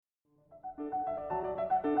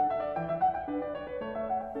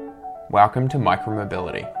Welcome to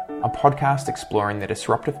Micromobility, a podcast exploring the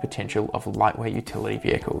disruptive potential of lightweight utility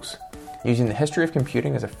vehicles. Using the history of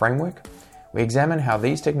computing as a framework, we examine how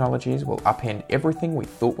these technologies will upend everything we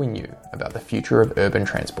thought we knew about the future of urban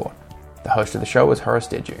transport. The host of the show is Horace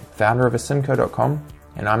Dediu, founder of Asimco.com,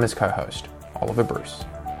 and I'm his co-host, Oliver Bruce.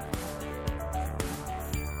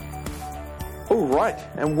 All right,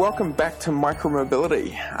 and welcome back to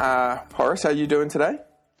Micromobility. Horace, how are you doing today?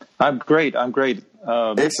 I'm great.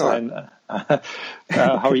 Excellent. How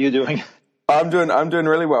are you doing? I'm doing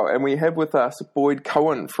really well. And we have with us Boyd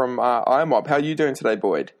Cohen from IAMOB. How are you doing today,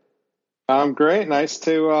 Boyd? I'm great. Nice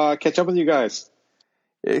to catch up with you guys.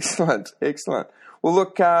 Excellent. Well,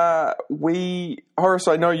 look, Horace,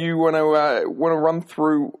 I know you want to run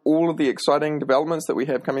through all of the exciting developments that we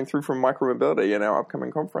have coming through from Micromobility in our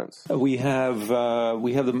upcoming conference. We have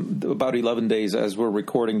about 11 days as we're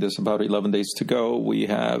recording this. About 11 days to go. We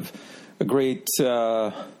have a great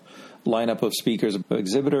lineup of speakers,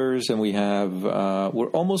 exhibitors, and we have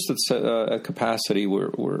we're almost at capacity.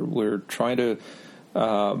 We're trying to.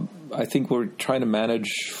 I think we're trying to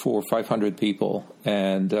manage for 500 people,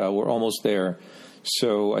 and we're almost there.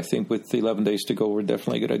 So I think with 11 days to go, we're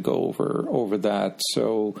definitely going to go over that.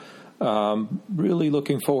 So really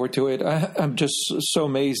looking forward to it. I'm just so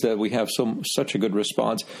amazed that we have such a good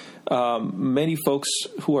response. Many folks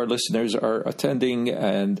who are listeners are attending,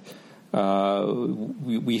 and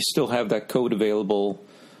we still have that code available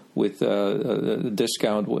with a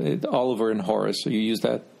discount with Oliver and Horace. So you use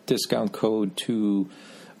that discount code to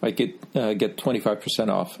get 25%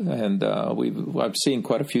 off, and I've seen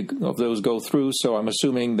quite a few of those go through. So I'm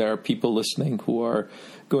assuming there are people listening who are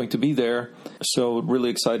going to be there. So really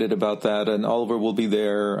excited about that, and Oliver will be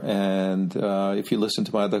there. And if you listen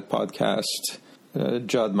to my other podcast,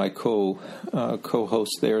 Judd, my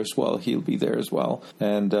co-host there as well, he'll be there as well,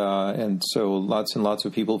 and so lots and lots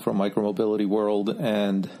of people from micromobility world,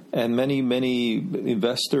 and many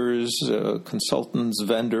investors, consultants,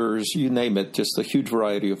 vendors, you name it, just a huge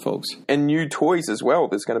variety of folks, and new toys as well.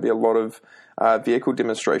 There's going to be a lot of vehicle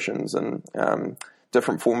demonstrations and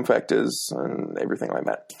different form factors and everything like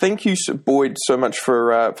that. Thank you, Boyd, so much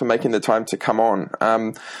for making the time to come on.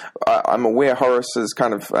 I'm aware Horace is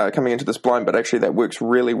kind of coming into this blind, but actually that works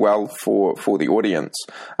really well for the audience.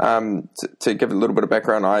 To give a little bit of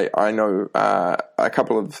background, I know a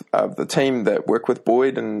couple of the team that work with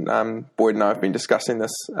Boyd, and Boyd and I have been discussing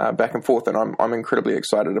this back and forth, and I'm incredibly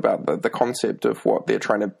excited about the concept of what they're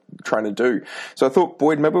trying to do. So I thought,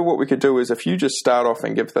 Boyd, maybe what we could do is if you just start off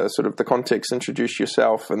and give the sort of the context, introduce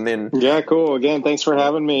yourself, and then cool. Again, thanks for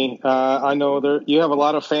having me. I know you have a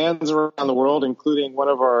lot of fans around the world, including one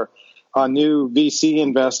of our new VC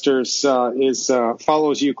investors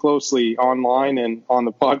follows you closely online and on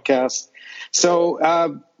the podcast. So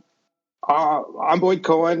I'm Boyd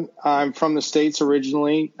Cohen. I'm from the States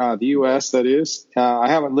originally, the U.S. that is.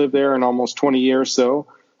 I haven't lived there in almost 20 years. So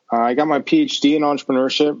I got my PhD in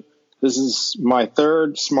entrepreneurship. This is my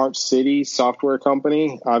third smart city software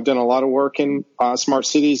company. I've done a lot of work in smart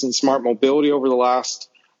cities and smart mobility over the last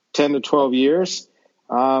 10 to 12 years.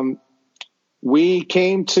 We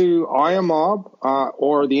came to IAMOB,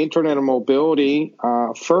 or the Internet of Mobility,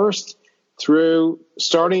 first through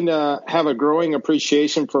starting to have a growing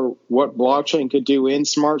appreciation for what blockchain could do in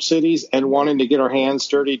smart cities and wanting to get our hands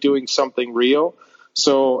dirty doing something real.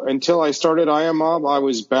 So until I started IAMOB, I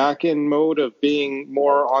was back in mode of being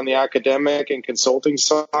more on the academic and consulting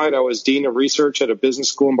side. I was dean of research at a business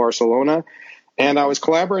school in Barcelona, and I was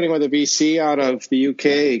collaborating with a VC out of the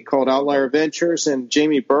UK called Outlier Ventures, and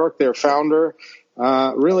Jamie Burke, their founder,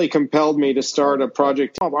 really compelled me to start a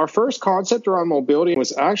project. Our first concept around mobility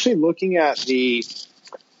was actually looking at the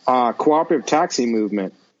cooperative taxi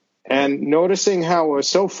movement, and noticing how it was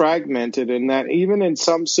so fragmented, and that even in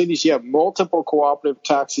some cities you have multiple cooperative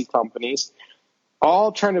taxi companies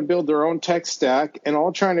all trying to build their own tech stack and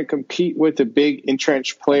all trying to compete with the big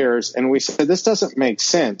entrenched players. And we said, this doesn't make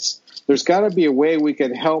sense. There's got to be a way we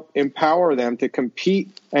could help empower them to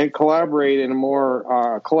compete and collaborate in a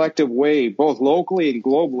more collective way, both locally and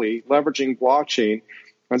globally, leveraging blockchain.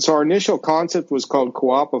 And so our initial concept was called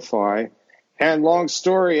Coopify. And long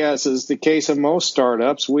story, as is the case of most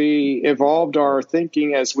startups, we evolved our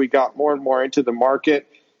thinking as we got more and more into the market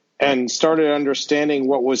and started understanding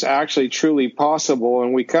what was actually truly possible.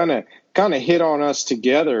 And we kind of hit on us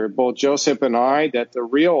together, both Joseph and I, that the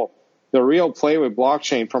real the real play with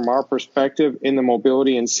blockchain from our perspective in the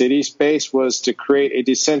mobility and city space was to create a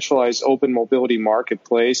decentralized open mobility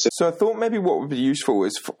marketplace. So I thought maybe what would be useful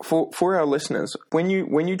is for our listeners, when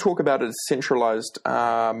you talk about a decentralized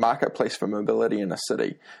marketplace for mobility in a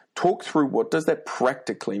city, talk through what does that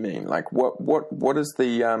practically mean? Like what is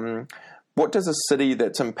the what does a city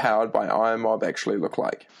that's empowered by IAMOB actually look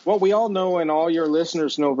like? What we all know and all your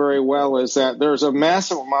listeners know very well is that there's a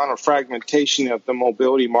massive amount of fragmentation of the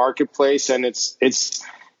mobility marketplace, and it's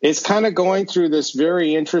kind of going through this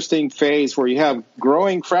very interesting phase where you have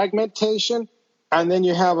growing fragmentation, and then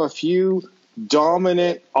you have a few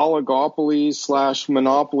dominant oligopolies /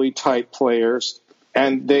 monopoly type players,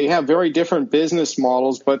 and they have very different business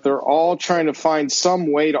models, but they're all trying to find some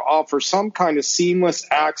way to offer some kind of seamless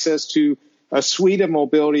access to a suite of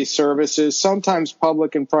mobility services, sometimes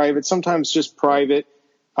public and private, sometimes just private.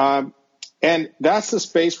 And that's the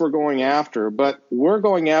space we're going after, but we're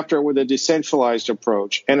going after it with a decentralized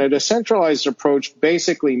approach. And a decentralized approach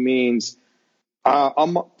basically means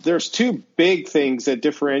there's two big things that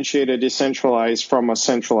differentiate a decentralized from a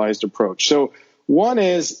centralized approach. So one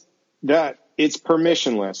is that it's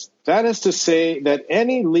permissionless. That is to say that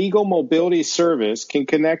any legal mobility service can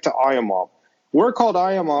connect to IAMOB. We're called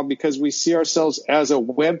IAMOB because we see ourselves as a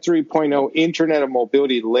Web 3.0 Internet of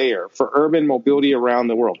Mobility layer for urban mobility around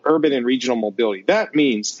the world, urban and regional mobility. That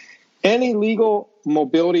means any legal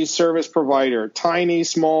mobility service provider, tiny,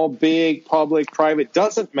 small, big, public, private,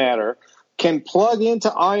 doesn't matter, can plug into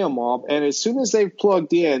IAMOB, and as soon as they've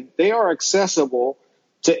plugged in, they are accessible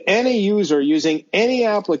to any user using any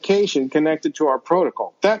application connected to our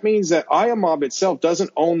protocol. That means that IAMOB itself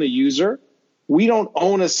doesn't own the user. We don't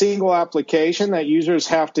own a single application that users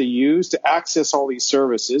have to use to access all these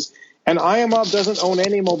services. And IAMOB doesn't own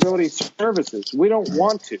any mobility services. We don't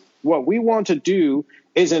want to. What we want to do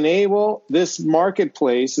is enable this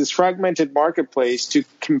marketplace, this fragmented marketplace, to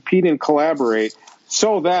compete and collaborate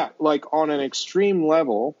so that, like on an extreme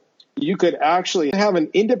level, you could actually have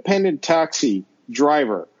an independent taxi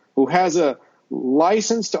driver who has a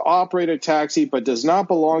license to operate a taxi but does not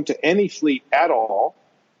belong to any fleet at all.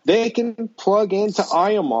 They can plug into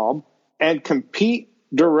IAMOB and compete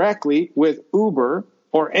directly with Uber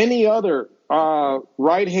or any other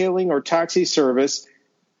ride-hailing or taxi service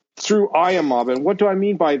through IAMOB. And what do I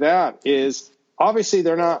mean by that is obviously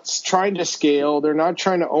they're not trying to scale. They're not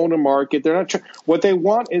trying to own a market. What they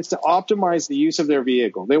want is to optimize the use of their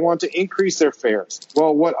vehicle. They want to increase their fares.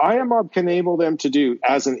 Well, what IAMOB can enable them to do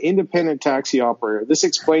as an independent taxi operator, this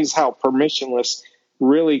explains how permissionless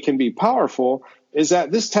really can be powerful, is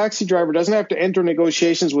that this taxi driver doesn't have to enter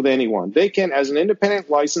negotiations with anyone. They can, as an independent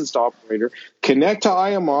licensed operator, connect to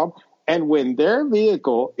IAMOB, and when their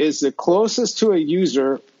vehicle is the closest to a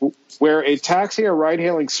user where a taxi or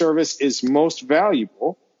ride-hailing service is most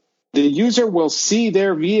valuable, the user will see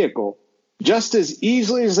their vehicle just as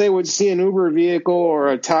easily as they would see an Uber vehicle or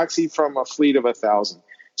a taxi from a fleet of 1,000.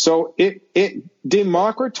 So it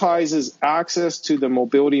democratizes access to the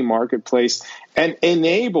mobility marketplace and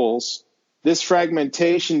enables this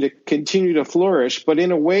fragmentation to continue to flourish, but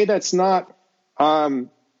in a way that's not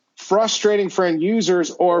frustrating for end users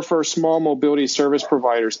or for small mobility service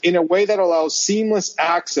providers, in a way that allows seamless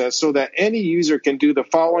access so that any user can do the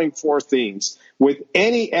following four things with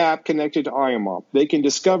any app connected to IAMOB. They can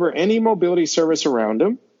discover any mobility service around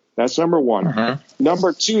them. That's number one. Uh-huh.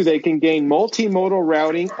 Number two, they can gain multimodal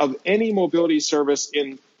routing of any mobility service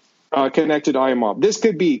in connected to IAMOB. This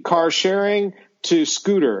could be car sharing to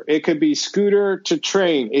scooter. It could be scooter to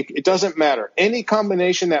train. It doesn't matter. Any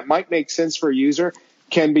combination that might make sense for a user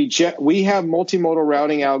can be. We have multimodal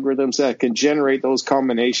routing algorithms that can generate those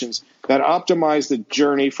combinations that optimize the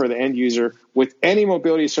journey for the end user with any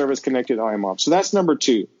mobility service connected to IAMOB. So that's number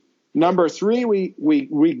two. Number three,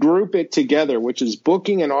 we group it together, which is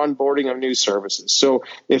booking and onboarding of new services. So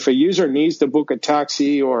if a user needs to book a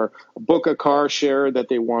taxi or book a car share that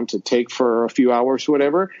they want to take for a few hours,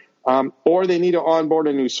 whatever, or they need to onboard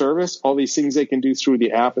a new service, all these things they can do through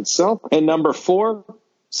the app itself. And number four,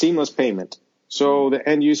 seamless payment. So the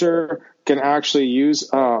end user can actually use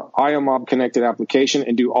IAMOB connected application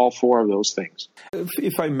and do all four of those things.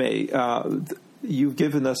 If I may, you've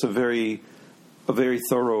given us a very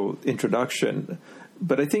thorough introduction,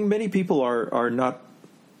 but I think many people are not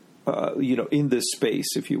in this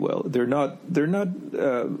space, if you will. They're not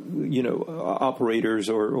operators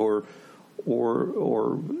or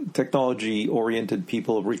technology oriented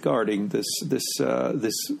people regarding this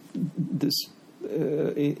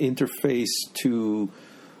interface to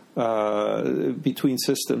between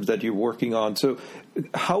systems that you're working on. So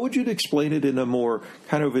how would you explain it in a more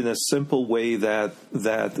kind of in a simple way that a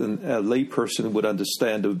layperson would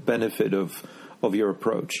understand the benefit of your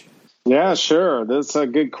approach? Yeah, sure. That's a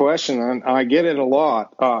good question. And I get it a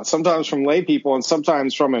lot, sometimes from lay people and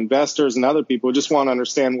sometimes from investors and other people who just want to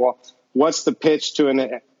understand, well, what's the pitch to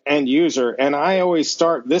an end user? And I always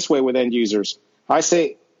start this way with end users. I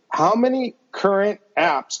say, how many current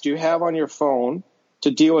apps do you have on your phone to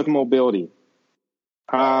deal with mobility?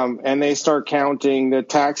 And they start counting the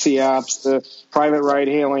taxi apps, the private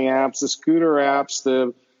ride-hailing apps, the scooter apps,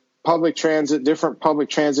 the public transit, different public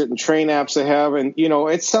transit and train apps they have. And,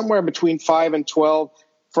 it's somewhere between 5 and 12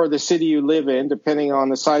 for the city you live in, depending on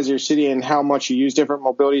the size of your city and how much you use different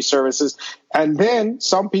mobility services. And then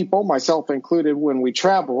some people, myself included, when we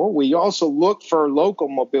travel, we also look for local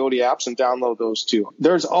mobility apps and download those too.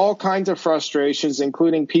 There's all kinds of frustrations,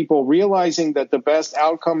 including people realizing that the best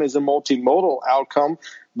outcome is a multimodal outcome,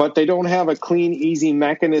 but they don't have a clean, easy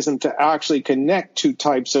mechanism to actually connect two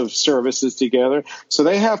types of services together. So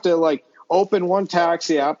they have to open one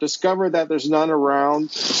taxi app, discover that there's none around.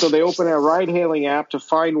 So they open a ride-hailing app to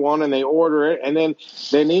find one and they order it. And then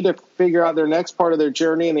they need to figure out their next part of their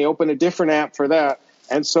journey and they open a different app for that.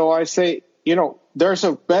 And so I say, there's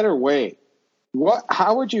a better way.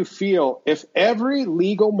 How would you feel if every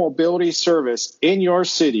legal mobility service in your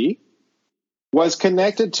city was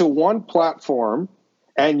connected to one platform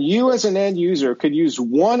and you as an end user could use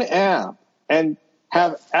one app and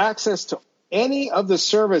have access to any of the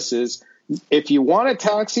services? If you want a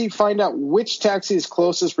taxi, find out which taxi is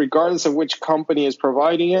closest, regardless of which company is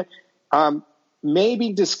providing it.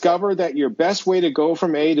 Maybe discover that your best way to go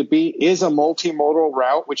from A to B is a multimodal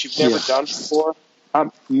route, which you've never done before.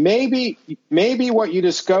 Maybe what you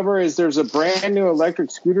discover is there's a brand new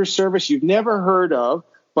electric scooter service you've never heard of,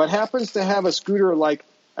 but happens to have a scooter like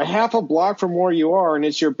a half a block from where you are, and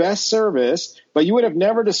it's your best service, but you would have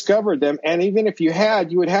never discovered them. And even if you had,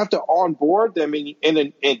 you would have to onboard them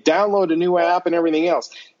and download a new app and everything else.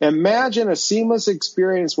 Imagine a seamless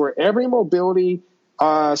experience where every mobility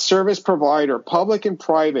service provider, public and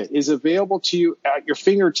private, is available to you at your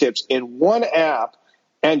fingertips in one app,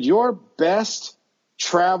 and your best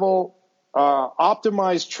travel,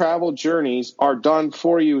 optimized travel journeys are done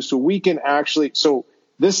for you. So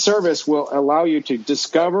this service will allow you to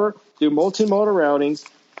discover, do multimodal routing,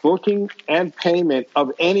 booking, and payment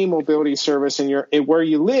of any mobility service in where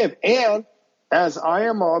you live. And as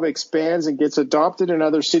IAMOB expands and gets adopted in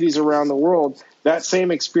other cities around the world, that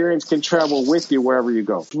same experience can travel with you wherever you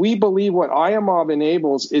go. We believe what IAMOB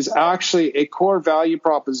enables is actually a core value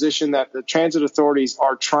proposition that the transit authorities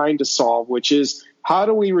are trying to solve, which is how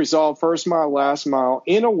do we resolve first mile, last mile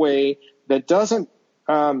in a way that doesn't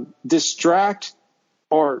distract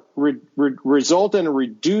or result in a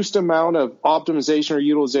reduced amount of optimization or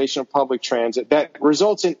utilization of public transit that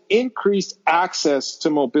results in increased access to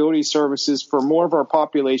mobility services for more of our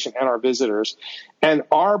population and our visitors. And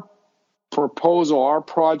our proposal, our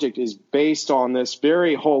project is based on this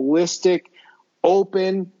very holistic,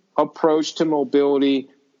 open approach to mobility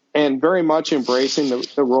and very much embracing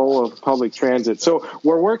the role of public transit. So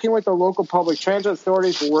we're working with the local public transit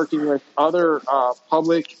authorities. We're working with other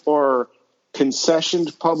public or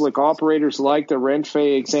concessioned public operators like the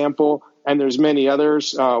Renfe example, and there's many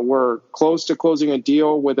others. We're close to closing a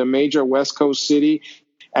deal with a major West Coast city,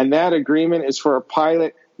 and that agreement is for a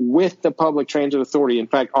pilot with the Public Transit Authority. In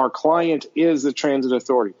fact, our client is the Transit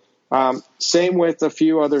Authority. Same with a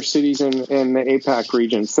few other cities in the APAC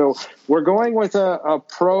region. So we're going with a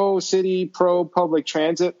pro-city, pro-public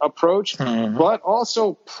transit approach, but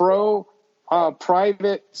also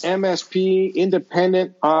private MSP,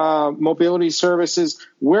 independent mobility services.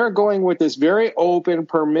 We're going with this very open,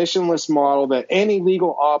 permissionless model that any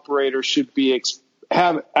legal operator should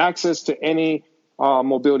have access to any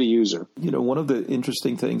mobility user. One of the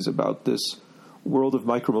interesting things about this world of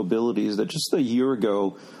micromobility is that just a year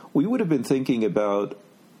ago, we would have been thinking about,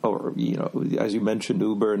 or, as you mentioned,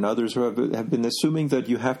 Uber and others have been assuming that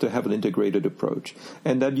you have to have an integrated approach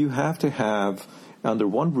and that you have to have under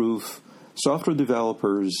one roof software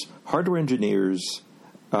developers, hardware engineers,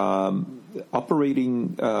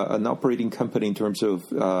 operating an operating company in terms of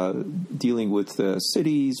dealing with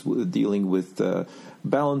cities, dealing with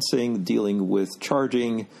balancing, dealing with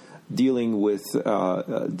charging, dealing with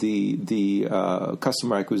the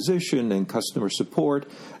customer acquisition and customer support.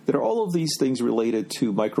 There are all of these things related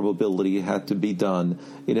to micromobility had to be done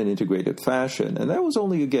in an integrated fashion. And that was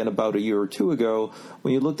only, again, about a year or two ago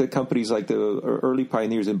when you looked at companies like the early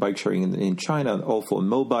pioneers in bike sharing in China, Ofo and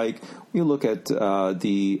Mobike. When you look at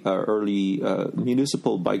the early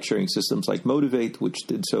municipal bike sharing systems like Motivate, which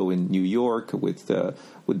did so in New York with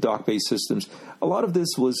dock-based systems. A lot of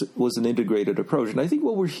this was an integrated approach. And I think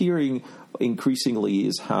what we're hearing increasingly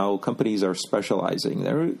is how companies are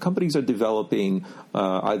specializing. Companies are developing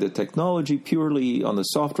either technology purely on the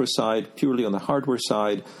software side, purely on the hardware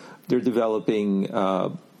side. They're developing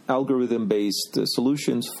algorithm-based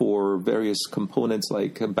solutions for various components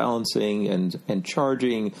like balancing and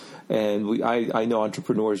charging. And I know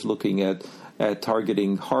entrepreneurs looking at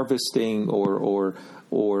targeting harvesting or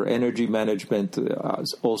energy management,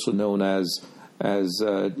 also known as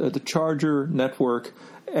the charger network.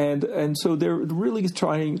 And so they're really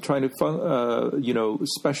trying to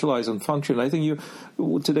specialize on function. I think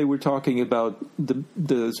today we're talking about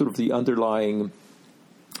the sort of the underlying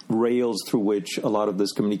rails through which a lot of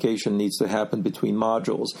this communication needs to happen between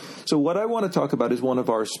modules. So what I want to talk about is one of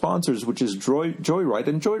our sponsors, which is Joyride,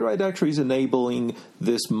 and Joyride actually is enabling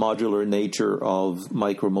this modular nature of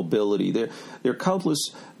micromobility. There are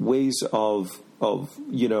countless ways of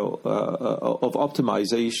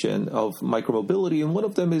optimization of micromobility, and one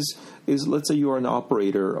of them is let's say you are an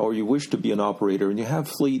operator or you wish to be an operator and you have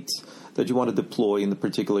fleets that you want to deploy in the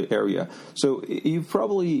particular area. So you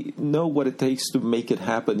probably know what it takes to make it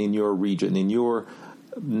happen in your region, in your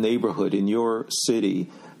neighborhood, in your city.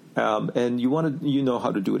 And you know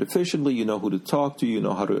how to do it efficiently, you know who to talk to, you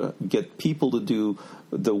know how to get people to do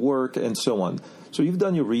the work, and so on. So you've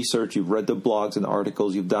done your research, you've read the blogs and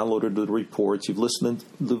articles, you've downloaded the reports, you've listened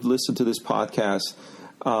to this podcast.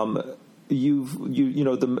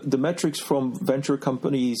 The metrics from venture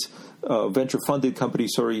companies, venture-funded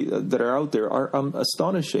companies, that are out there are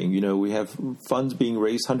astonishing. We have funds being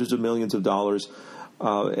raised, hundreds of millions of dollars,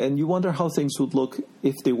 and you wonder how things would look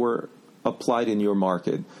if they were applied in your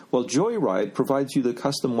market. Well, Joyride provides you the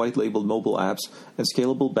custom white-labeled mobile apps and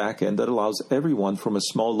scalable backend that allows everyone from a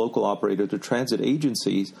small local operator to transit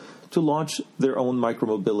agencies to launch their own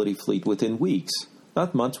micromobility fleet within weeks.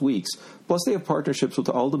 Not months, weeks. Plus, they have partnerships with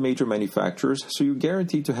all the major manufacturers, so you're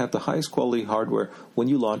guaranteed to have the highest quality hardware when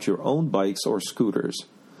you launch your own bikes or scooters.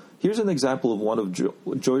 Here's an example of one of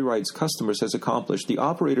Joyride's customers has accomplished. The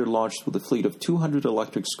operator launched with a fleet of 200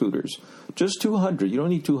 electric scooters. Just 200. You don't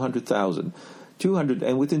need 200,000. 200,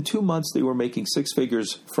 and within 2 months, they were making six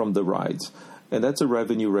figures from the rides. And that's a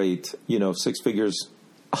revenue rate, six figures,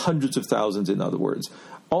 hundreds of thousands, in other words.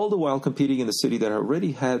 All the while competing in a city that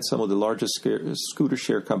already had some of the largest scooter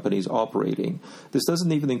share companies operating. This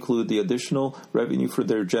doesn't even include the additional revenue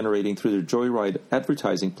they're generating through their Joyride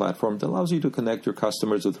advertising platform that allows you to connect your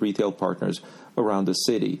customers with retail partners around the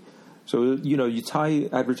city. So, you tie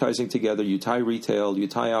advertising together, you tie retail, you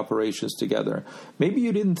tie operations together. Maybe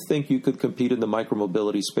you didn't think you could compete in the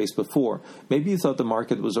micromobility space before. Maybe you thought the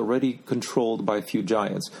market was already controlled by a few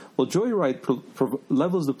giants. Well, Joyride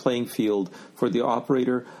levels the playing field for the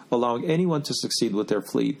operator, allowing anyone to succeed with their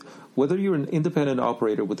fleet. Whether you're an independent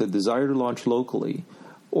operator with a desire to launch locally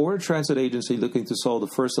or a transit agency looking to solve the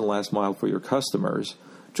first and last mile for your customers,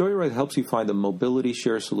 Joyride helps you find a mobility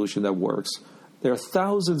share solution that works. There are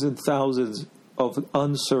thousands and thousands of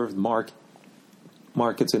unserved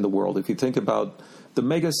markets in the world. If you think about the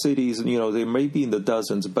mega cities, they may be in the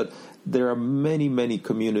dozens, but there are many, many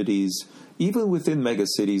communities, even within mega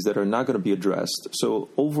cities, that are not going to be addressed. So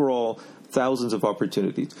overall, thousands of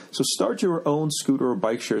opportunities. So start your own scooter or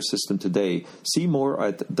bike share system today. See more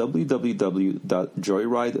at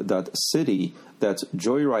www.joyride.city. That's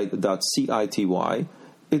joyride.city.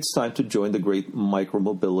 It's time to join the great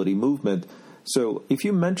micromobility movement. So if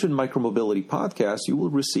you mention Micromobility Podcast, you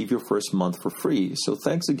will receive your first month for free. So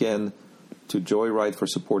thanks again to Joyride for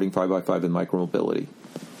supporting 5x5 and micromobility.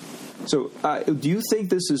 So do you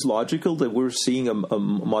think this is logical that we're seeing a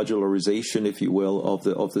modularization, if you will, of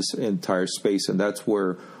this entire space, and that's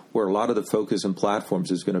where a lot of the focus and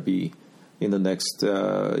platforms is going to be in the next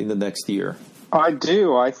year? I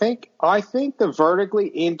do. I think the vertically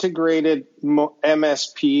integrated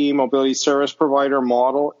MSP, mobility service provider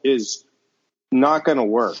model, is not going to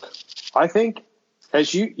work. I think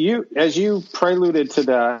as you preluded to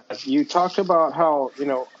that, you talked about how,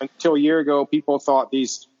 until a year ago, people thought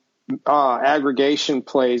these aggregation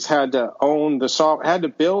plays had to own had to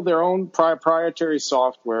build their own proprietary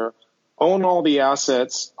software, own all the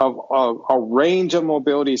assets of a range of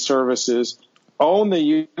mobility services, own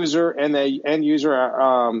the user and the end user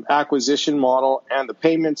acquisition model and the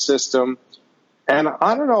payment system. And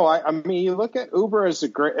I don't know. I mean, you look at Uber as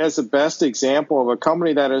the best example of a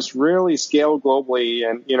company that has really scaled globally,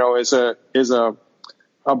 and is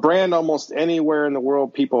a brand almost anywhere in the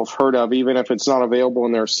world people have heard of, even if it's not available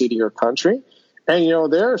in their city or country.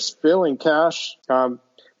 And they're spilling cash.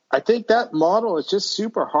 I think that model is just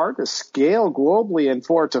super hard to scale globally and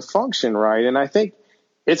for it to function right. And I think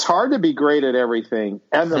it's hard to be great at everything,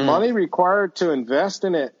 and the money required to invest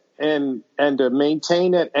in it and to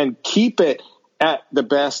maintain it and keep it at the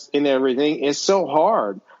best in everything is so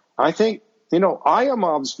hard. I think,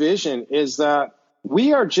 IAMOB's vision is that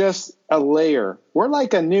we are just a layer. We're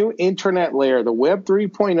like a new internet layer, the Web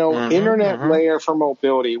 3.0 internet layer for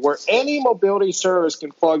mobility, where any mobility service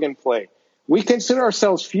can plug and play. We consider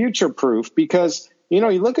ourselves future-proof because, you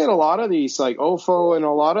look at a lot of these like OFO and a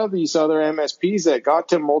lot of these other MSPs that got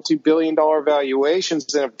to multi-billion-dollar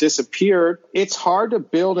valuations and have disappeared. It's hard to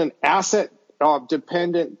build an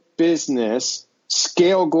asset-dependent business,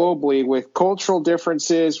 scale globally with cultural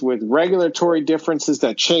differences, with regulatory differences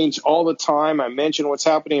that change all the time. I mentioned what's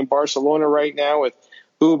happening in Barcelona right now with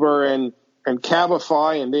Uber and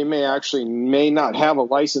Cabify, and they may not have a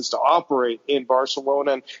license to operate in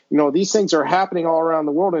Barcelona. And, these things are happening all around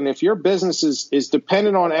the world. And if your business is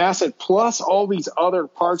dependent on asset plus all these other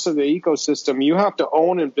parts of the ecosystem you have to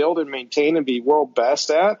own and build and maintain and be world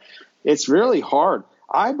best at, it's really hard.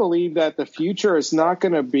 I believe that the future is not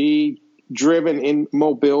going to be driven in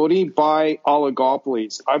mobility by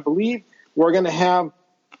oligopolies. I believe we're going to have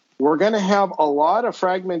a lot of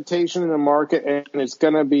fragmentation in the market, and it's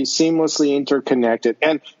going to be seamlessly interconnected.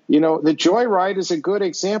 And, the Joyride is a good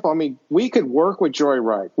example. I mean, we could work with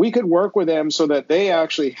Joyride. We could work with them so that they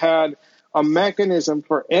actually had a mechanism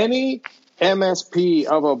for any MSP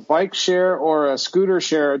of a bike share or a scooter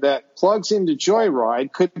share that plugs into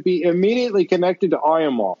Joyride could be immediately connected to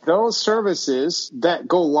IAMOB. Those services that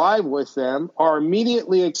go live with them are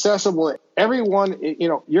immediately accessible. Everyone,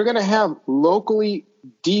 you're going to have locally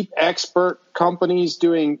deep expert companies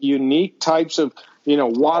doing unique types of,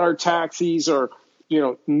 water taxis or,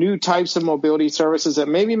 new types of mobility services that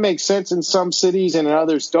maybe make sense in some cities and in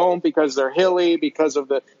others don't because they're hilly, because of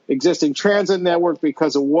the existing transit network,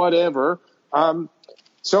 because of whatever.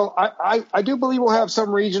 So I do believe we'll have some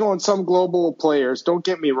regional and some global players. Don't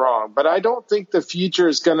get me wrong, but I don't think the future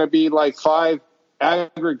is going to be like 5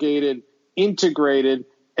 aggregated, integrated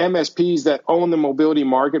MSPs that own the mobility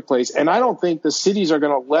marketplace. And I don't think the cities are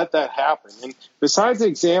going to let that happen. And besides the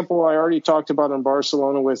example I already talked about in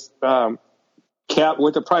Barcelona with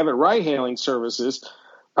the private ride-hailing services,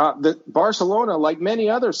 Barcelona, like many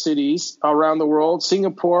other cities around the world,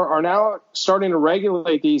 Singapore, are now starting to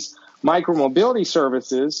regulate these micromobility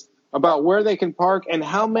services about where they can park and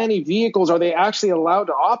how many vehicles are they actually allowed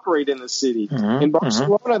to operate in the city. In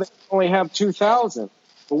Barcelona, they only have 2,000.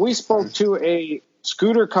 But we spoke to a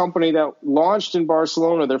scooter company that launched in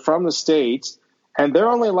Barcelona. They're from the States, and they're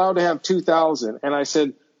only allowed to have 2,000. And I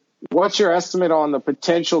said, what's your estimate on the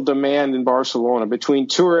potential demand in Barcelona between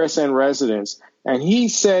tourists and residents? And he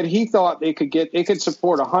said he thought they could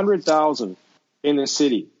support 100,000 in the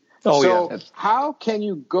city. How can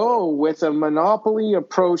you go with a monopoly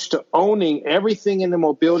approach to owning everything in the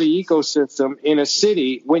mobility ecosystem in a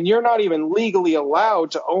city when you're not even legally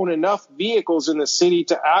allowed to own enough vehicles in the city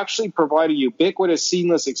to actually provide a ubiquitous,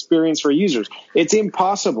 seamless experience for users? It's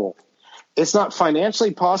impossible. It's not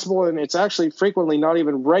financially possible, and it's actually frequently not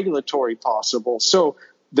even regulatory possible. So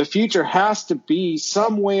the future has to be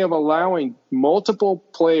some way of allowing multiple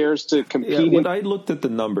players to compete. When I looked at the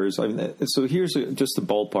numbers, so here's just a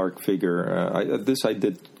ballpark figure. This I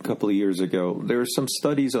did a couple of years ago. There are some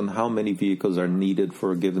studies on how many vehicles are needed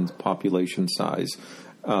for a given population size.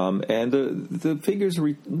 And the figures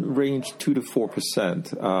range 2 to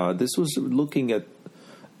 4%. This was looking at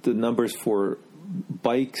the numbers for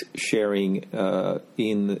bike sharing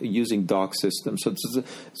in using dock systems.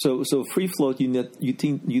 So free float,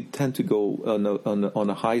 you tend to go on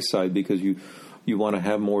a high side because you want to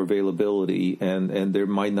have more availability and there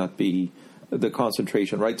might not be the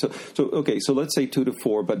concentration, right? So let's say 2 to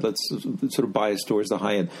 4, but let's sort of bias towards the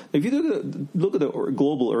high end. If you look at the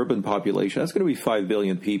global urban population, that's going to be 5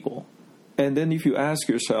 billion people. And then if you ask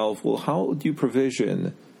yourself, well, how do you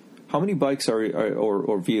provision? How many bikes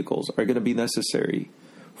or vehicles are going to be necessary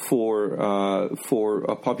for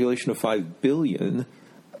a population of 5 billion?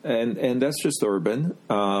 And that's just urban.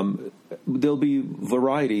 There'll be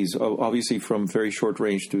varieties, obviously, from very short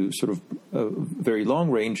range to sort of very long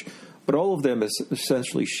range, but all of them is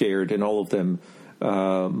essentially shared, and all of them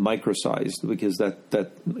micro-sized, because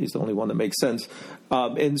that is the only one that makes sense.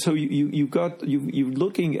 And so you're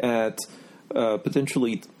looking at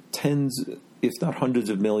potentially tens, if not hundreds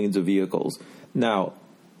of millions of vehicles. Now,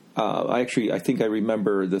 I think I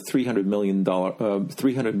remember the $300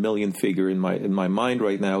 million figure in my mind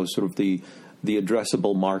right now is sort of the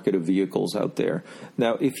addressable market of vehicles out there.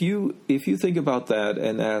 Now, if you think about that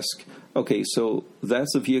and ask, okay, so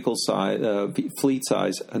that's the vehicle size, fleet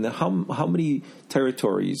size, and then how many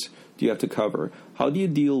territories do you have to cover? How do you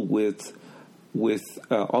deal with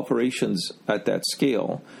operations at that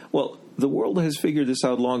scale? Well, the world has figured this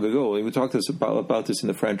out long ago. We talked about this in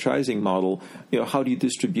the franchising model. How do you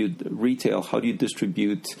distribute retail? How do you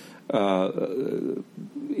distribute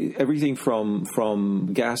everything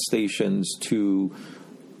from gas stations to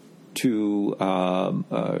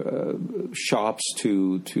shops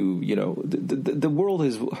to the world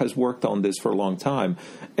has worked on this for a long time,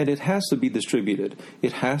 and it has to be distributed.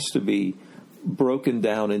 It has to be broken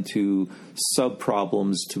down into sub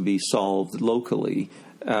problems to be solved locally.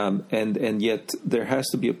 And yet there has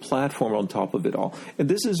to be a platform on top of it all. And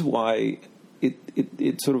this is why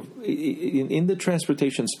it sort of, in the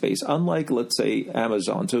transportation space, unlike, let's say,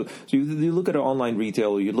 Amazon. So you look at an online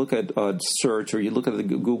retail, or you look at search, or you look at the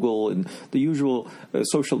Google and the usual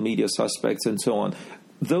social media suspects and so on.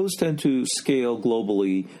 Those tend to scale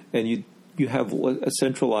globally, and you have a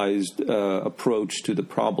centralized approach to the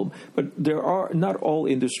problem. But not all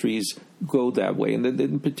industries go that way. And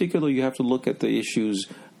in particular, you have to look at the issues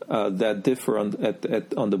that differ on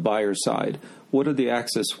the buyer side. What are the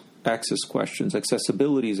access questions?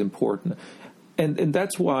 Accessibility is important. And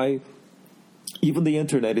that's why even the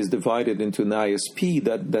internet is divided into an ISP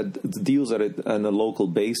that deals at it on a local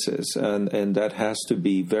basis, and that has to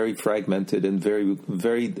be very fragmented and very,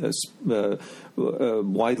 very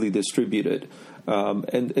widely distributed.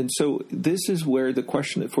 And so this is where the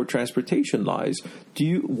question for transportation lies.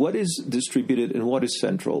 What is distributed and what is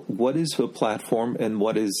central? What is a platform and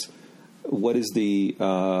what is the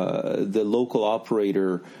local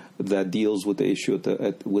operator that deals with the issue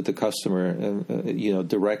with the customer,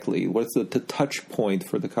 directly? What's the touch point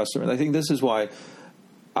for the customer? And I think this is why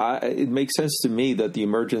it makes sense to me that the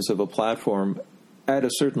emergence of a platform at a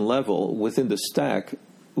certain level within the stack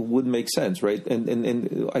would make sense, right?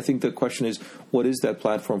 And I think the question is, what is that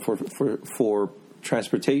platform for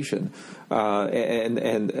transportation? Of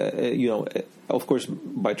course,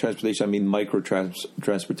 by transportation I mean micro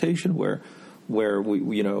transportation, where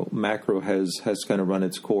we macro has kind of run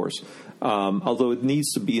its course, although it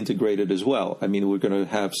needs to be integrated as well. I mean, we're going to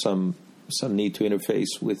have some need to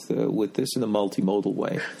interface with this in a multimodal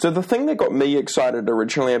way. So the thing that got me excited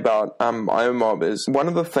originally about IOMOB is one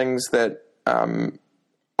of the things that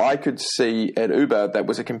I could see at Uber that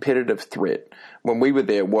was a competitive threat when we were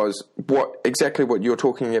there was exactly what you're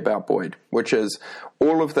talking about, Boyd, which is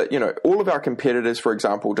all of our competitors, for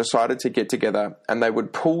example, decided to get together and they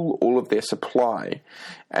would pool all of their supply.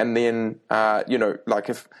 And then, like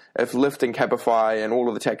if Lyft and Cabify and all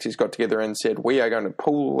of the taxis got together and said, we are going to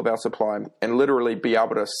pool all of our supply and literally be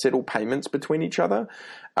able to settle payments between each other.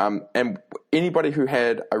 And anybody who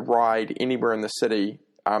had a ride anywhere in the city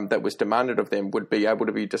that was demanded of them would be able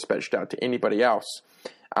to be dispatched out to anybody else,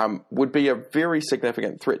 would be a very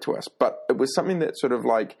significant threat to us. But it was something that sort of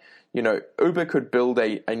like, Uber could build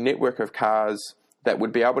a network of cars that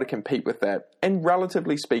would be able to compete with that. And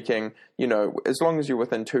relatively speaking, as long as you're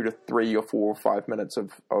within 2 to 3 or 4 or 5 minutes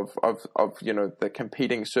of the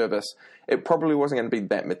competing service, it probably wasn't going to be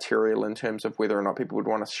that material in terms of whether or not people would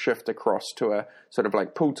want to shift across to a sort of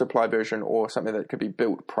like pooled supply version or something that could be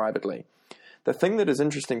built privately. The thing that is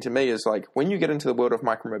interesting to me is like when you get into the world of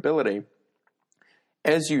micromobility,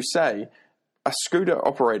 as you say, a scooter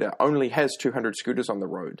operator only has 200 scooters on the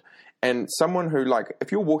road. And someone who, like,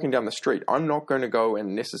 if you're walking down the street, I'm not going to go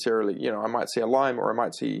and necessarily, I might see a Lime or I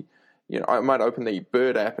might see, I might open the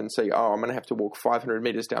Bird app and see, I'm going to have to walk 500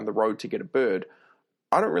 meters down the road to get a bird.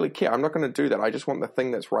 I don't really care. I'm not going to do that. I just want the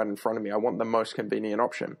thing that's right in front of me. I want the most convenient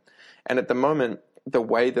option. And at the moment, the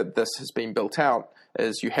way that this has been built out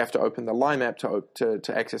is you have to open the Lime app to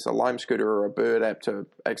access a Lime scooter or a Bird app to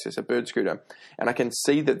access a Bird scooter. And I can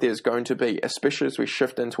see that there's going to be, especially as we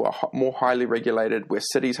shift into a more highly regulated, where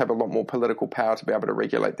cities have a lot more political power to be able to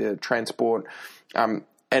regulate their transport, and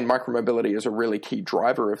micromobility is a really key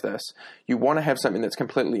driver of this. You want to have something that's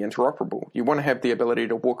completely interoperable. You want to have the ability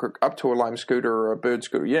to walk up to a Lime scooter or a Bird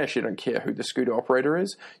scooter. You actually don't care who the scooter operator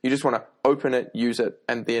is. You just want to open it, use it,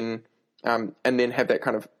 and then have that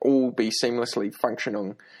kind of all be seamlessly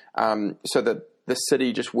functional, so that the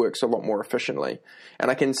city just works a lot more efficiently. And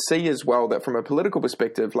I can see as well that from a political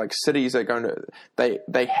perspective, like cities are going to,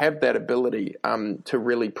 they have that ability to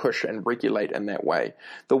really push and regulate in that way.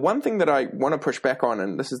 The one thing that I want to push back on,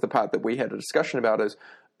 and this is the part that we had a discussion about, is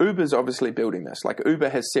Uber's obviously building this. Like Uber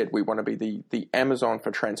has said, we want to be the Amazon for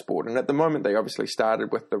transport. And at the moment, they obviously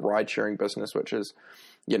started with the ride-sharing business, which is,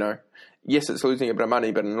 yes, it's losing a bit of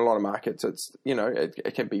money, but in a lot of markets, it's,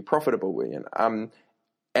 it can be profitable.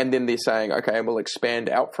 And then they're saying, okay, we'll expand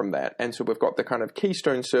out from that. And so we've got the kind of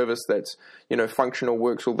Keystone service that's, functional,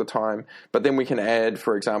 works all the time. But then we can add,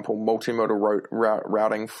 for example, multimodal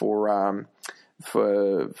routing for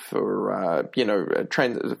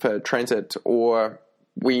transit, or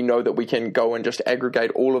we know that we can go and just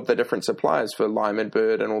aggregate all of the different suppliers for Lime and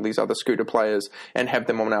Bird and all these other scooter players and have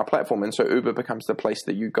them on our platform. And so Uber becomes the place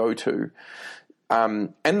that you go to.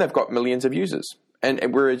 And they've got millions of users.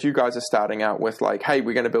 And whereas you guys are starting out with like, hey,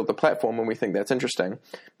 we're going to build the platform and we think that's interesting,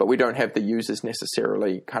 but we don't have the users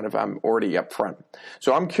necessarily kind of already up front.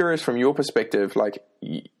 So I'm curious from your perspective, like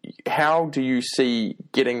how do you see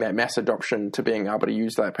getting that mass adoption to being able to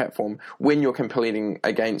use that platform when you're competing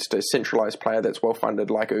against a centralized player that's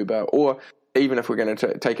well-funded like Uber, or even if we're going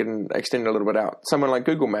to take it and extend it a little bit out, someone like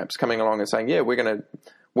Google Maps coming along and saying, yeah, we're going to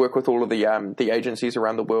work with all of the agencies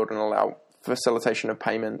around the world and allow facilitation of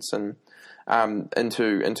payments and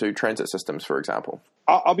into transit systems, for example?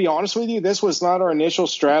 I'll be honest with you, this was not our initial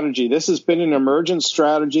strategy. This has been an emergent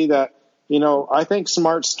strategy that, I think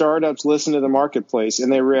smart startups listen to the marketplace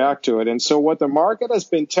and they react to it. And so what the market has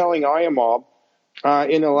been telling IAMOB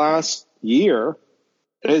in the last year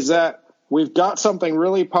is that we've got something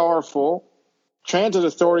really powerful. Transit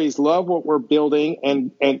authorities love what we're building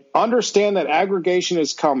and understand that aggregation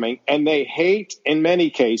is coming, and they hate, in many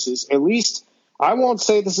cases, at least I won't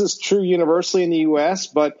say this is true universally in the U.S.,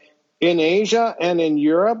 but in Asia and in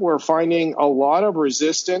Europe, we're finding a lot of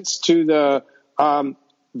resistance to the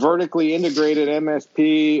vertically integrated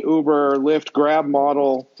MSP, Uber, Lyft, Grab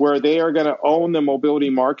model, where they are going to own the mobility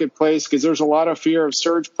marketplace, because there's a lot of fear of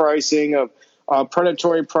surge pricing, of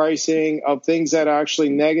predatory pricing, of things that actually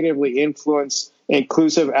negatively influence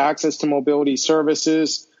inclusive access to mobility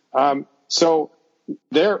services. So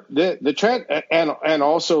the trend, and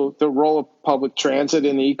also the role of public transit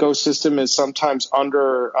in the ecosystem is sometimes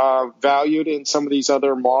undervalued in some of these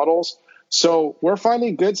other models. So we're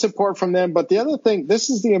finding good support from them. But the other thing, this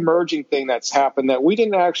is the emerging thing that's happened that we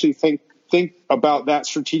didn't actually think about that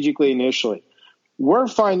strategically initially. We're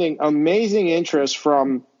finding amazing interest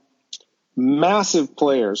from massive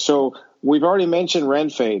players. So we've already mentioned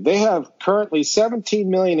Renfe. They have currently 17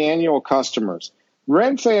 million annual customers.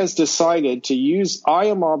 Renfe has decided to use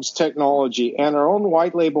IAMOB's technology and our own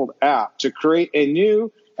white-labeled app to create a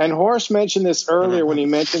new, and Horace mentioned this earlier when he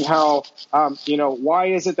mentioned how, why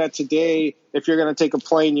is it that today, if you're going to take a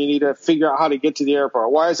plane, you need to figure out how to get to the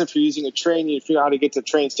airport? Why is it if you're using a train, you need to figure out how to get to the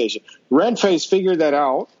train station? Renfe's figured that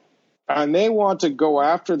out, and they want to go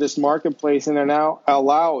after this marketplace and now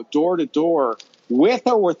allow door-to-door, with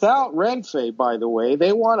or without Renfe, by the way.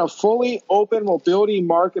 They want a fully open mobility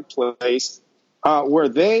marketplace where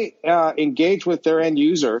they engage with their end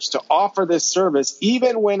users to offer this service,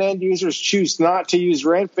 even when end users choose not to use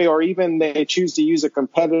Renfe, or even they choose to use a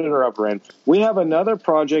competitor of Renfe. We have another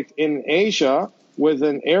project in Asia with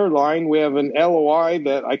an airline. We have an LOI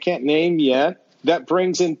that I can't name yet that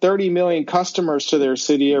brings in 30 million customers to their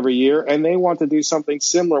city every year, and they want to do something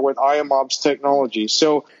similar with IAMOB's technology.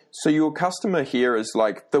 So your customer here is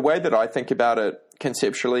like, the way that I think about it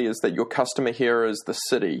conceptually is that your customer here is the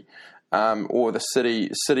city. Or the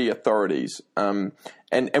city authorities, and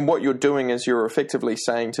what you're doing is you're effectively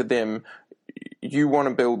saying to them, you want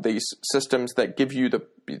to build these systems that give you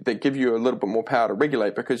a little bit more power to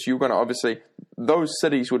regulate, because you're going to obviously, those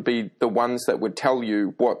cities would be the ones that would tell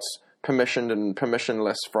you what's permissioned and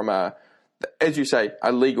permissionless from as you say,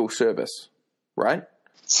 a legal service, right?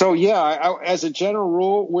 So yeah, as a general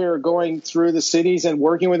rule, we're going through the cities and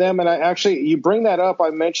working with them, and you bring that up. I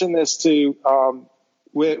mentioned this to.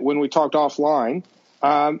 When we talked offline,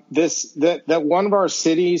 that one of our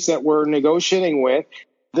cities that we're negotiating with,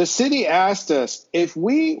 the city asked us if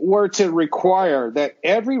we were to require that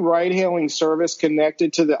every ride-hailing service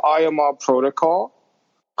connected to the IAMOB protocol,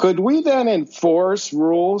 could we then enforce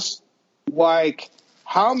rules like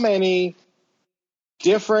how many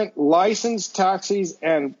different licensed taxis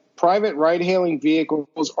and private ride-hailing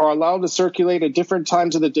vehicles are allowed to circulate at different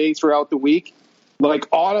times of the day throughout the week, like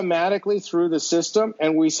automatically through the system?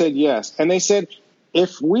 And we said yes. And they said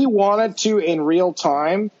if we wanted to in real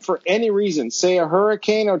time, for any reason, say a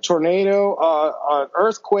hurricane, a tornado, an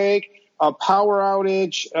earthquake, a power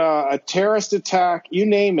outage, a terrorist attack, you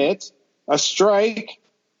name it, a strike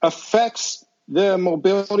affects the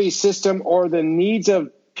mobility system or the needs of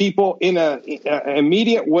people in an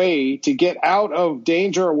immediate way to get out of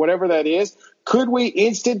danger or whatever that is, could we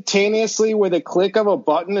instantaneously, with a click of a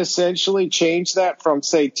button, essentially change that from,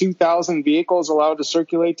 say, 2,000 vehicles allowed to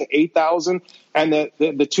circulate to 8,000? And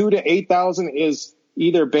the 2 to 8,000 is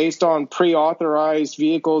either based on pre-authorized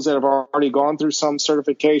vehicles that have already gone through some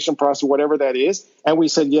certification process, whatever that is. And we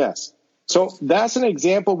said yes. So that's an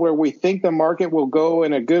example where we think the market will go,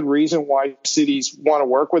 and a good reason why cities want to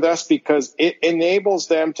work with us, because it enables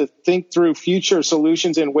them to think through future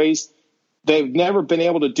solutions in ways they've never been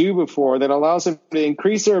able to do before, that allows them to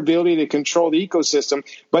increase their ability to control the ecosystem,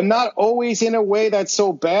 but not always in a way that's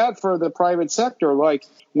so bad for the private sector. Like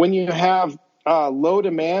when you have low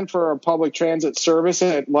demand for a public transit service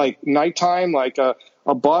at like nighttime, like a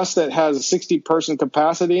bus that has a 60-person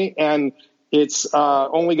capacity and it's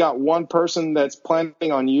only got one person that's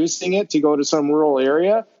planning on using it to go to some rural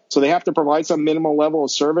area. So they have to provide some minimal level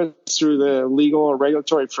of service through the legal or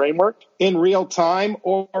regulatory framework in real time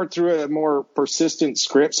or through a more persistent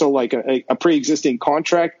script. So like a pre-existing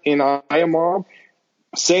contract in IAMOB,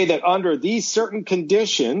 say that under these certain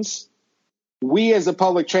conditions, we as a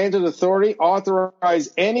public transit authority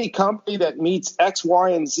authorize any company that meets X, Y,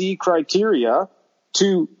 and Z criteria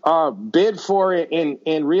to bid for it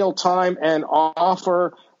in real time and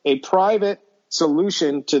offer a private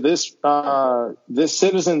solution to this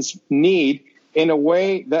citizen's need in a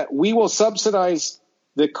way that we will subsidize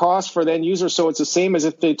the cost for the end user. So it's the same as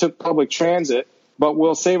if they took public transit, but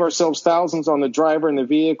we'll save ourselves thousands on the driver and the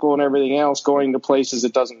vehicle and everything else going to places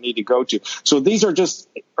it doesn't need to go to. So these are just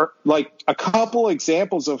like a couple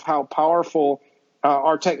examples of how powerful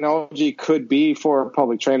our technology could be for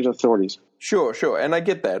public transit authorities. Sure, and I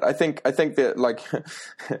get that. I think that, like,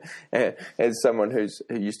 as someone who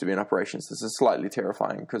used to be in operations, this is slightly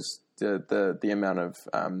terrifying because the amount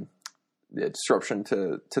of disruption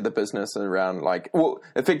to the business around, like, well,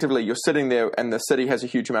 effectively you're sitting there and the city has a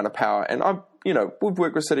huge amount of power, and we've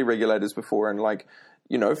worked with city regulators before, and like,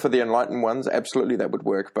 for the enlightened ones, absolutely that would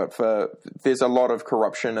work. But there's a lot of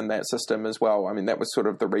corruption in that system as well. I mean, that was sort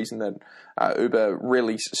of the reason that Uber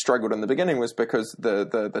really struggled in the beginning, was because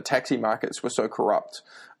the taxi markets were so corrupt.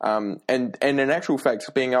 And in actual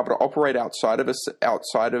fact, being able to operate outside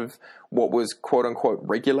of what was quote unquote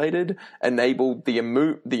regulated enabled the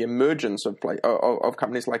emergence of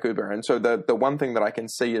companies like Uber. And so the one thing that I can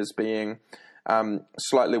see as being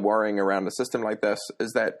slightly worrying around a system like this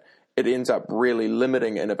is that it ends up really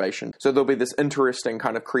limiting innovation. So there'll be this interesting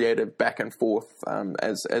kind of creative back and forth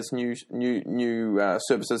as new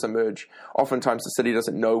services emerge. Oftentimes the city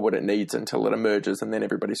doesn't know what it needs until it emerges, and then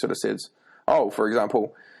everybody sort of says, oh, for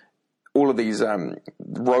example, all of these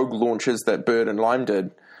rogue launches that Bird and Lime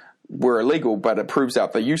did were illegal, but it proves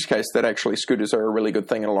out the use case that actually scooters are a really good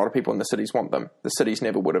thing and a lot of people in the cities want them. The cities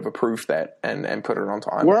never would have approved that and put it on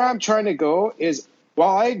time. Where I'm trying to go is,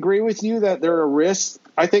 while I agree with you that there are risks,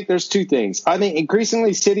 I think there's two things. I think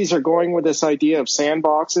increasingly cities are going with this idea of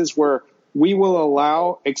sandboxes where we will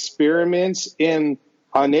allow experiments in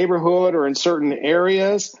a neighborhood or in certain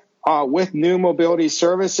areas with new mobility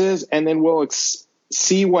services, and then we'll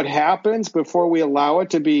see what happens before we allow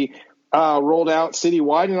it to be rolled out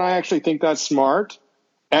citywide. And I actually think that's smart.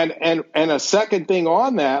 And a second thing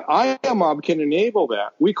on that, IAMOB can enable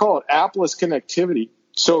that. We call it appless connectivity.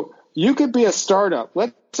 So you could be a startup.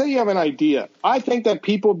 Let's say you have an idea. I think that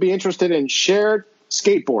people would be interested in shared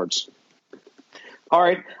skateboards. All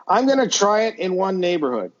right, I'm going to try it in one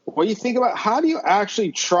neighborhood. Well, you think about, how do you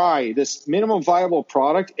actually try this minimum viable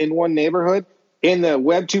product in one neighborhood in the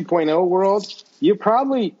Web 2.0 world? You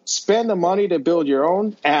probably spend the money to build your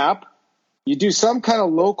own app. You do some kind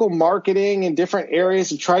of local marketing in different areas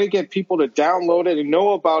to try to get people to download it and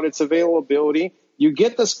know about its availability. You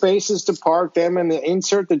get the spaces to park them and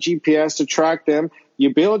insert the GPS to track them.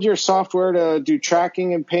 You build your software to do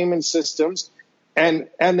tracking and payment systems, and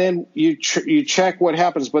then you check what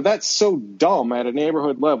happens. But that's so dumb at a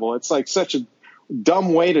neighborhood level. It's like such a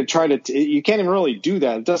dumb way to try to you can't even really do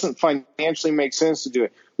that. It doesn't financially make sense to do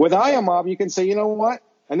it. With IAMOB, you can say, you know what?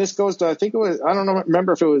 And this goes to, I think it was, I don't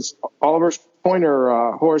remember if it was Oliver's point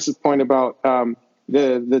or Horace's point about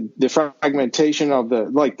the fragmentation of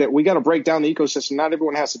that we got to break down the ecosystem. Not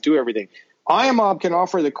everyone has to do everything. IAMOB can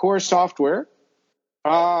offer the core software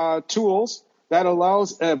tools that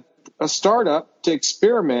allows a startup to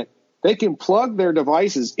experiment. They can plug their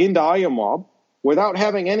devices into IAMOB without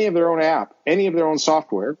having any of their own app, any of their own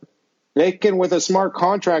software. They can, with a smart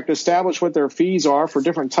contract, establish what their fees are for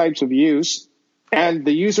different types of use. And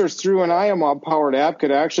the users through an IAMOB-powered app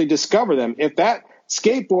could actually discover them. If that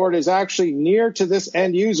skateboard is actually near to this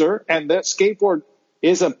end user, and that skateboard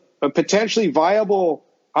is a potentially viable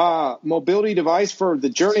mobility device for the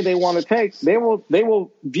journey they want to take, they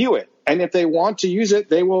will view it. And if they want to use it,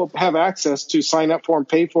 they will have access to sign up for and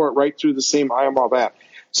pay for it right through the same IAMOB app.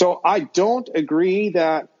 So I don't agree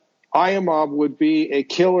that IAMOB would be a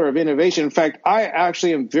killer of innovation. In fact, I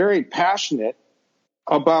actually am very passionate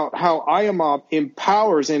about how IAMOB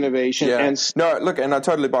empowers innovation. Yeah. And no, look, and I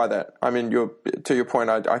totally buy that. I mean, to your point,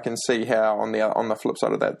 I can see how on the flip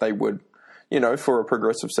side of that, they would, for a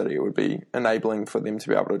progressive city, it would be enabling for them to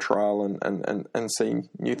be able to trial and see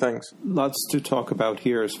new things. Lots to talk about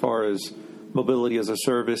here as far as mobility as a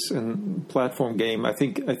service and platform game. I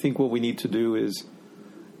think what we need to do is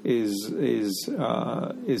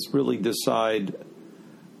really decide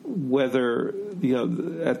whether,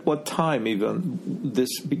 at what time even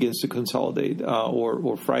this begins to consolidate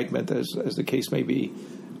or fragment, as the case may be.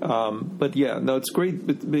 But yeah, no, it's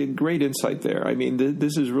great insight there. I mean,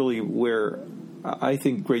 this is really where I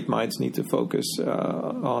think great minds need to focus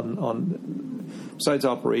on. Besides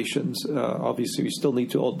operations, obviously, we still need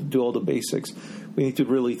to do all the basics. We need to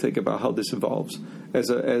really think about how this evolves as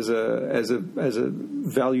a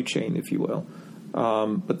value chain, if you will.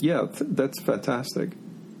 But yeah, that's fantastic.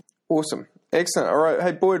 Awesome. Excellent. All right.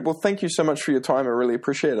 Hey, Boyd, well, thank you so much for your time. I really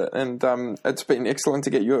appreciate it. And it's been excellent to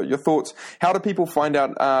get your thoughts. How do people find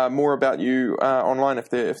out more about you online if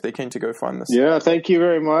they're keen to go find this? Yeah, thank you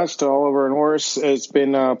very much to Oliver and Horace. It's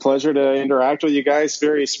been a pleasure to interact with you guys.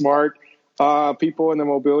 Very smart people in the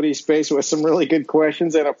mobility space with some really good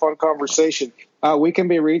questions and a fun conversation. We can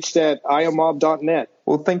be reached at iamob.net.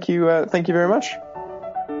 Well, thank you very much.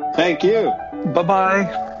 Thank you.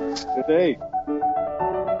 Bye-bye. Good day.